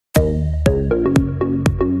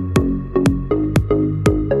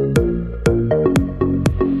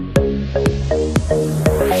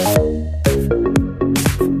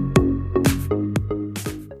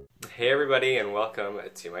welcome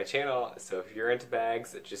to my channel. So if you're into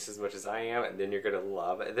bags just as much as I am, then you're going to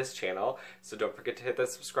love this channel. So don't forget to hit that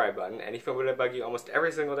subscribe button. And if I would bug you almost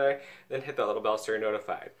every single day, then hit that little bell so you're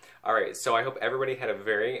notified. Alright, so I hope everybody had a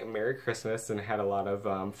very Merry Christmas and had a lot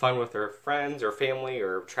of fun with their friends or family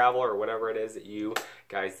or travel or whatever it is that you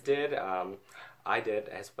guys did. I did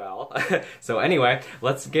as well. So anyway,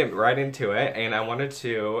 let's get right into it, and I wanted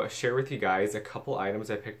to share with you guys a couple items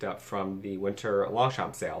I picked up from the winter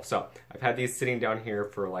Longchamp sale. So I've had these sitting down here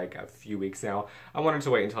for like a few weeks now. I wanted to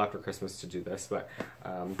wait until after Christmas to do this, but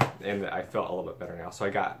and I felt a little bit better now. So I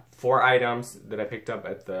got 4 items that I picked up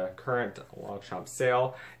at the current Longchamp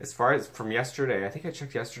sale. As far as from yesterday, I think I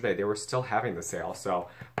checked yesterday, they were still having the sale. So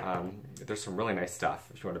there's some really nice stuff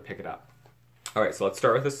if you want to pick it up. Alright, so let's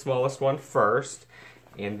start with the smallest one first,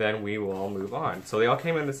 and then we will move on. So they all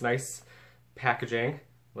came in this nice packaging,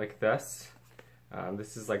 like this.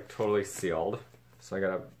 This is like totally sealed. So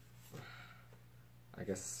I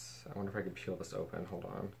guess, I wonder if I can peel this open, hold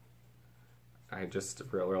on. I just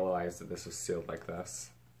realized that this was sealed like this.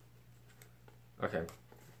 Okay.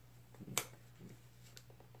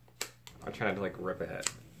 I'm trying to like rip it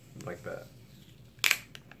like that.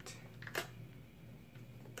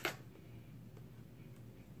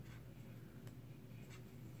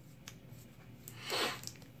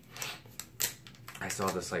 I saw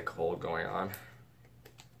this like cold going on.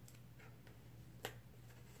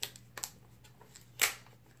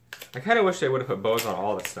 I kind of wish they would have put bows on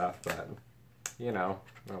all the stuff, but you know,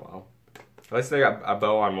 oh well. At least they got a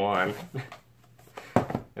bow on one.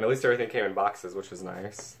 And at least everything came in boxes, which was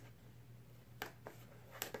nice.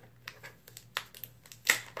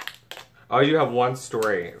 Oh, I do have one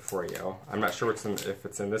story for you. I'm not sure if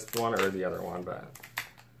it's in this one or the other one, but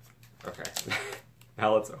okay.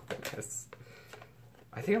 Now let's open this.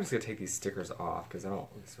 I think I'm just gonna take these stickers off because I don't.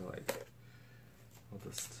 These are like, I'll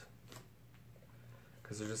just,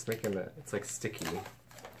 because they're just making it. It's like sticky.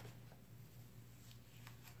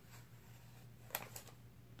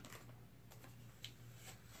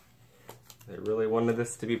 They really wanted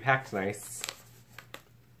this to be packed nice.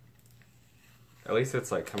 At least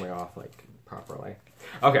it's like coming off like properly.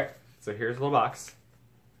 Okay, so here's a little box.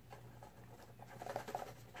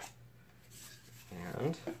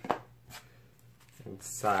 And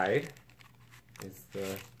inside is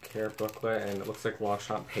the care booklet, and it looks like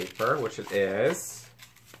Longchamp paper, which it is.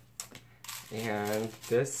 And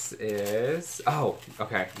this is, oh,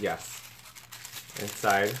 okay, yes.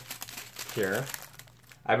 Inside here.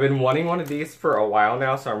 I've been wanting one of these for a while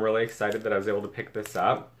now, so I'm really excited that I was able to pick this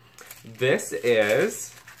up. This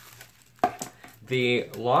is the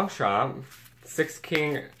Longchamp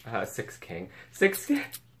 6-ring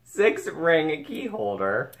key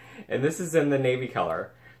holder, and this is in the navy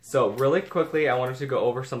color. So really quickly, I wanted to go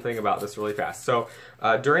over something about this really fast. So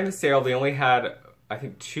during the sale, they only had, I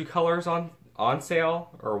think, 2 colors on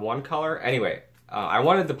sale, or 1 color. Anyway, I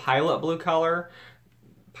wanted the pilot blue color,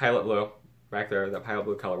 pilot blue, back there, that pilot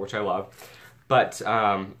blue color, which I love. But,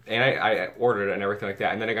 and I ordered it and everything like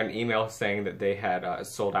that, and then I got an email saying that they had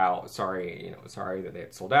sold out. Sorry that they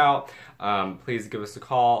had sold out. Please give us a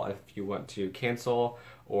call if you want to cancel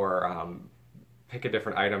or pick a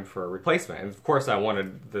different item for a replacement. And of course I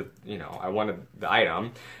wanted the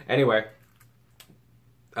item. Anyway,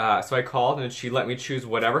 so I called and she let me choose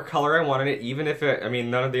whatever color I wanted it, even if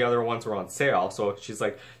none of the other ones were on sale. So she's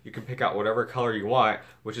like, you can pick out whatever color you want,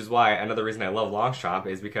 which is why another reason I love Longchamp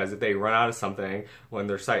is because if they run out of something when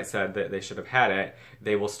their site said that they should have had it,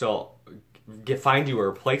 they will still find you a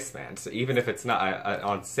replacement, even if it's not an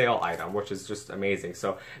on sale item, which is just amazing.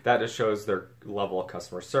 So that just shows their level of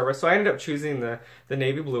customer service. So I ended up choosing the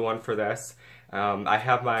navy blue one for this. I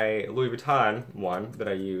have my Louis Vuitton one that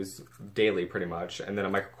I use daily pretty much, and then a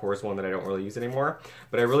Michael Kors one that I don't really use anymore.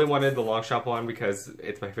 But I really wanted the Longchamp one because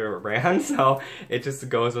it's my favorite brand, so it just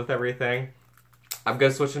goes with everything. I'm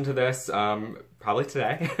going to switch into this probably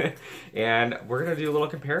today, and we're going to do a little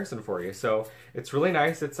comparison for you. So it's really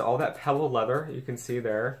nice. It's all that pebble leather you can see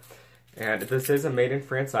there, and this is a made in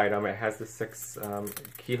France item. It has the 6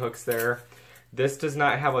 key hooks there. This does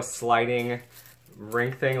not have a sliding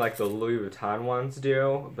ring thing like the Louis Vuitton ones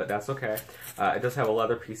do, but that's okay. It does have a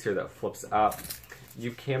leather piece here that flips up.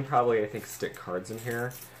 You can probably, I think, stick cards in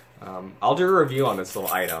here. I'll do a review on this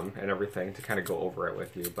little item and everything to kind of go over it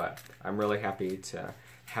with you, but I'm really happy to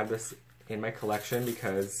have this in my collection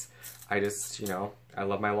because I just, I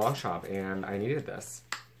love my Longchamp and I needed this.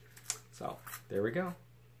 So there we go.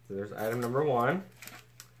 So there's item number 1.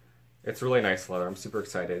 It's really nice leather. I'm super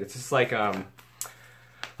excited. It's just like the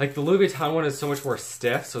Louis Vuitton one is so much more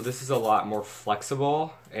stiff, so this is a lot more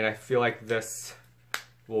flexible, and I feel like this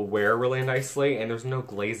will wear really nicely, and there's no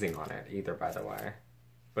glazing on it either, by the way.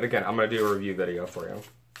 But again, I'm going to do a review video for you.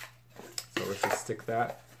 So let's just stick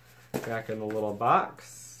that back in the little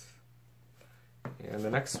box. And the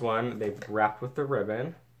next one, they wrapped with the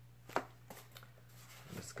ribbon. I'm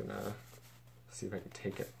just going to see if I can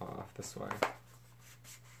take it off this way.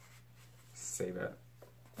 Save it.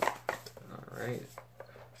 Alright.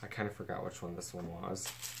 I kind of forgot which one this one was.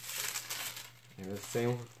 And the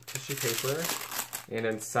same tissue paper. And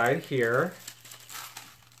inside here,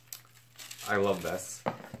 I love this.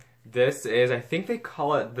 This is, I think they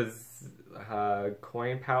call it the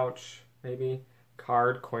coin pouch, maybe?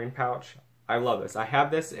 Card coin pouch. I love this. I have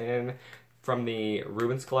this from the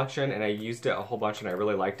Rubens collection, and I used it a whole bunch and I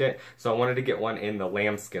really liked it. So I wanted to get one in the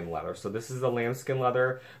lambskin leather. So this is the lambskin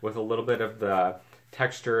leather with a little bit of the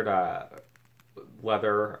textured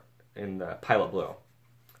leather in the pilot blue.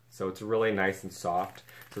 So it's really nice and soft.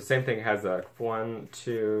 So same thing, has a 1,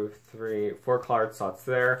 2, 3, 4 card slots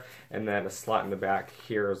there, and then a slot in the back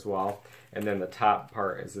here as well. And then the top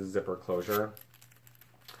part is a zipper closure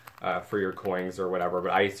for your coins or whatever,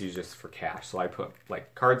 but I used to use just for cash. So I put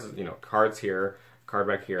like cards, you know, cards here, card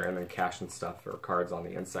back here, and then cash and stuff or cards on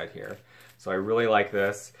the inside here. So I really like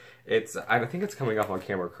this. I think it's coming up on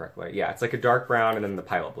camera correctly. Yeah, it's like a dark brown and then the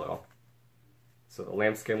pilot blue. So the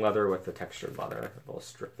lambskin leather with the textured leather, a little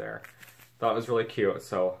strip there. Thought it was really cute,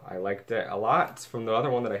 so I liked it a lot from the other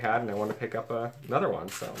one that I had, and I wanted to pick up another one.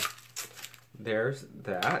 So there's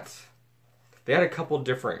that. They had a couple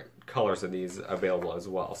different colors of these available as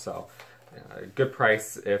well, so good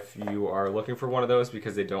price if you are looking for one of those,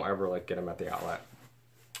 because they don't ever like get them at the outlet.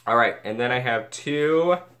 All right, and then I have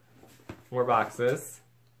 2 more boxes.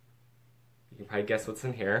 You can probably guess what's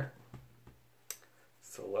in here.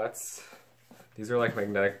 So these are like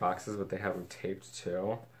magnetic boxes, but they have them taped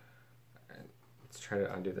too. And let's try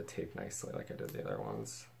to undo the tape nicely like I did the other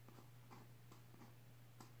ones.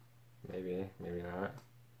 Maybe, maybe not.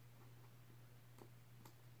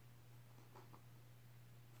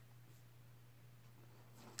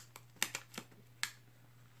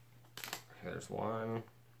 There's one.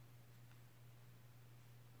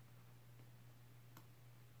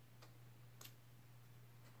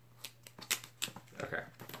 Okay.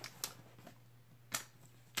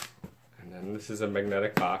 And then this is a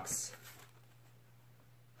magnetic box.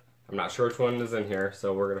 I'm not sure which one is in here,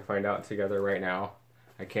 so we're going to find out together right now.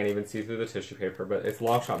 I can't even see through the tissue paper, but it's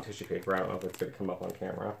Longchamp tissue paper. I don't know if it's going to come up on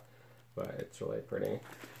camera, but it's really pretty.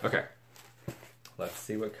 Okay. Let's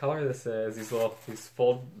see what color this is. These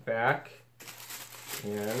fold back.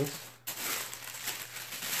 And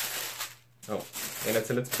it's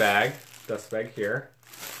in its bag, dust bag here.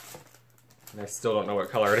 And I still don't know what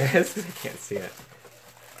color it is because I can't see it.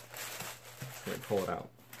 Let me pull it out.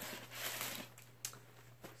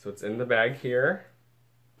 So it's in the bag here.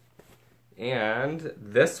 And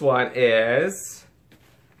this one is,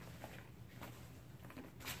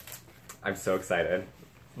 I'm so excited.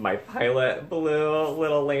 My Pilot Blue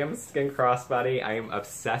little lambskin crossbody. I am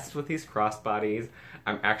obsessed with these crossbodies.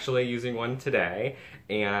 I'm actually using one today,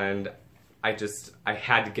 and I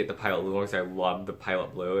had to get the Pilot Blue because I love the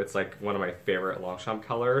Pilot Blue. It's like one of my favorite Longchamp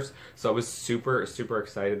colors. So I was super, super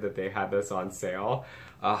excited that they had this on sale.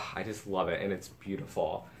 I just love it, and it's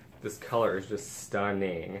beautiful. This color is just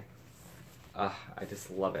stunning. I just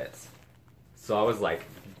love it. So I was like,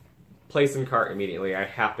 place in cart immediately. I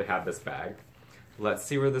have to have this bag. Let's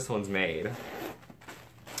see where this one's made.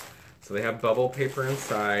 So they have bubble paper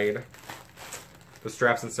inside. The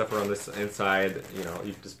straps and stuff are on this inside. You know,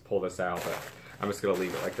 you can just pull this out, but I'm just gonna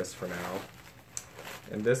leave it like this for now.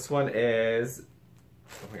 And this one is,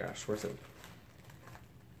 oh my gosh, where's it?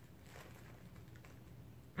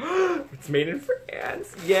 It's made in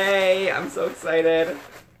France. Yay, I'm so excited.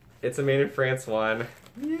 It's a made in France one.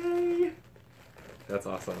 Yay. That's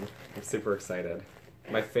awesome. I'm super excited.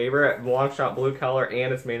 My favorite Longchamp blue color,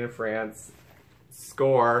 and it's made in France.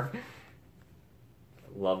 Score.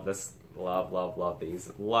 Love this. Love, love, love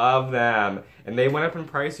these. Love them. And they went up in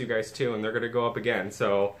price, you guys, too, and they're going to go up again.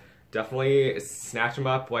 So definitely snatch them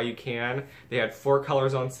up while you can. They had 4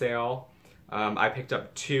 colors on sale. I picked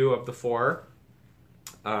up 2 of the 4.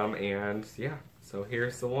 And yeah, so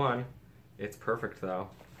here's the one. It's perfect, though.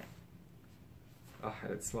 Oh,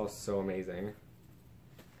 it smells so amazing.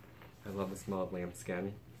 I love the smell of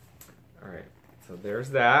lambskin. Alright, so there's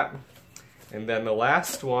that. And then the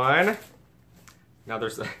last one. Now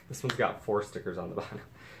this one's got 4 stickers on the bottom.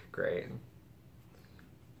 Great.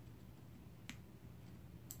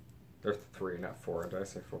 There's 3, not 4. Did I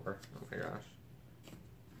say 4? Oh my gosh.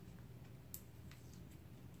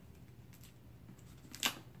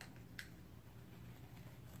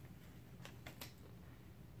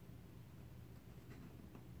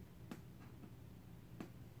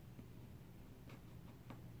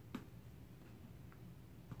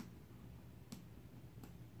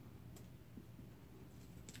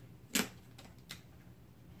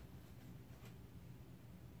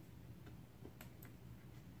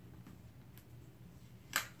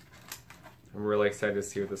 I'm really excited to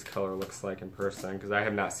see what this color looks like in person because I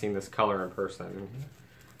have not seen this color in person.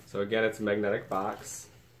 So again, it's a magnetic box.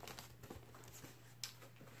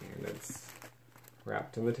 And it's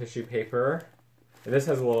wrapped in the tissue paper. And this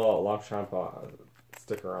has a little Longchamp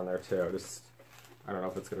sticker on there too. Just, I don't know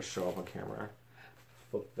if it's going to show up on camera.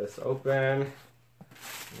 Flip this open.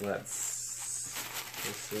 This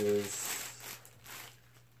is,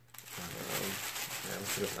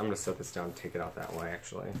 I'm going to set this down and take it out that way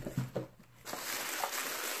actually.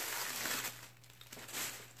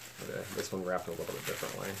 This one wrapped a little bit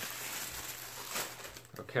differently.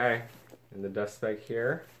 Okay, in the dust bag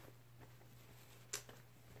here.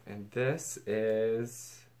 And this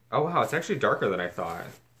is, oh wow, it's actually darker than I thought.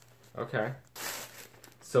 Okay.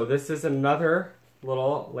 So this is another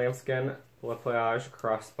little lambskin Le Plage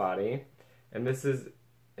crossbody. And this is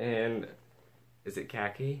in, is it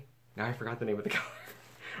khaki? Now I forgot the name of the color.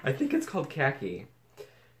 I think it's called khaki.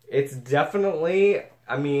 It's definitely,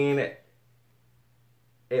 I mean,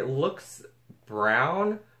 it looks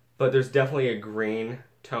brown, but there's definitely a green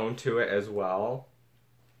tone to it as well.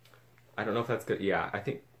 I don't know if that's good. Yeah, I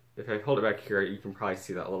think if I hold it back here, you can probably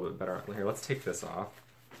see that a little bit better. Here, let's take this off.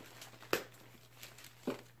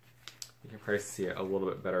 You can probably see it a little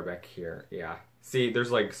bit better back here. Yeah. See,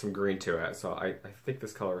 there's like some green to it. So I think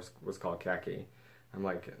this color was called khaki. I'm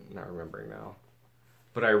like not remembering now.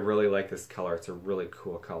 But I really like this color. It's a really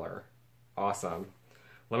cool color. Awesome.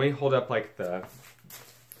 Let me hold up like the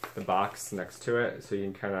box next to it so you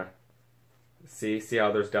can kind of see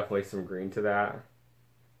how there's definitely some green to that.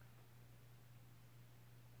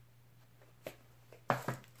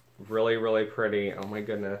 Really, really pretty. Oh my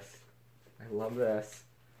goodness. I love this.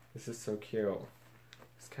 This is so cute.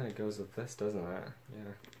 This kind of goes with this, doesn't it?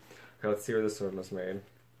 Yeah. Okay, let's see where this one was made.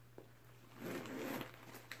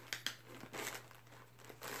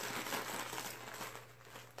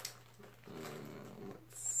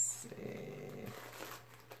 Let's see.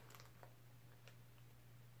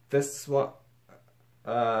 This one,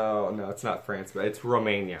 oh no, it's not France, but it's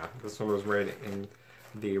Romania. This one was made in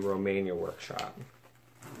the Romania workshop.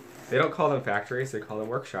 They don't call them factories, they call them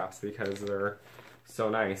workshops because they're so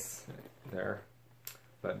nice there.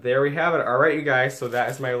 But there we have it. Alright you guys, so that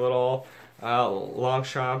is my little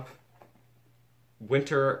Longchamp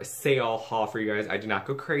winter sale haul for you guys. I did not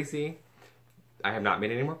go crazy. I have not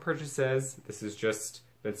made any more purchases. This has just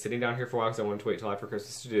been sitting down here for a while because I wanted to wait till after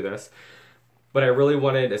Christmas to do this. But I really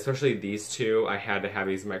wanted, especially these two, I had to have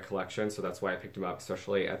these in my collection, so that's why I picked them up,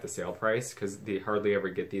 especially at the sale price, because they hardly ever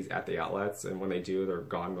get these at the outlets, and when they do, they're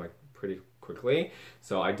gone like pretty quickly.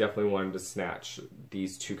 So I definitely wanted to snatch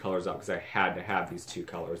these two colors up because I had to have these two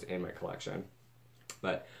colors in my collection.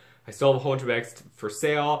 But I still have a whole bunch of bags for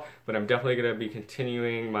sale, but I'm definitely going to be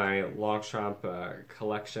continuing my Longchamp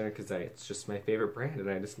collection because it's just my favorite brand, and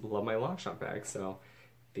I just love my Longchamp bags. So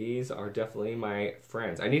these are definitely my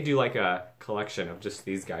friends. I need to do like a collection of just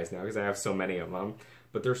these guys now because I have so many of them.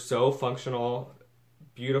 But they're so functional,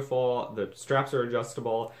 beautiful. The straps are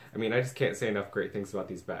adjustable. I mean, I just can't say enough great things about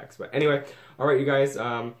these bags. But anyway, alright you guys,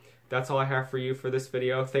 that's all I have for you for this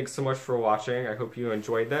video. Thanks so much for watching. I hope you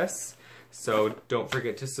enjoyed this. So don't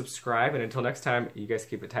forget to subscribe. And until next time, you guys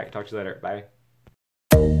keep it tight. Talk to you later. Bye.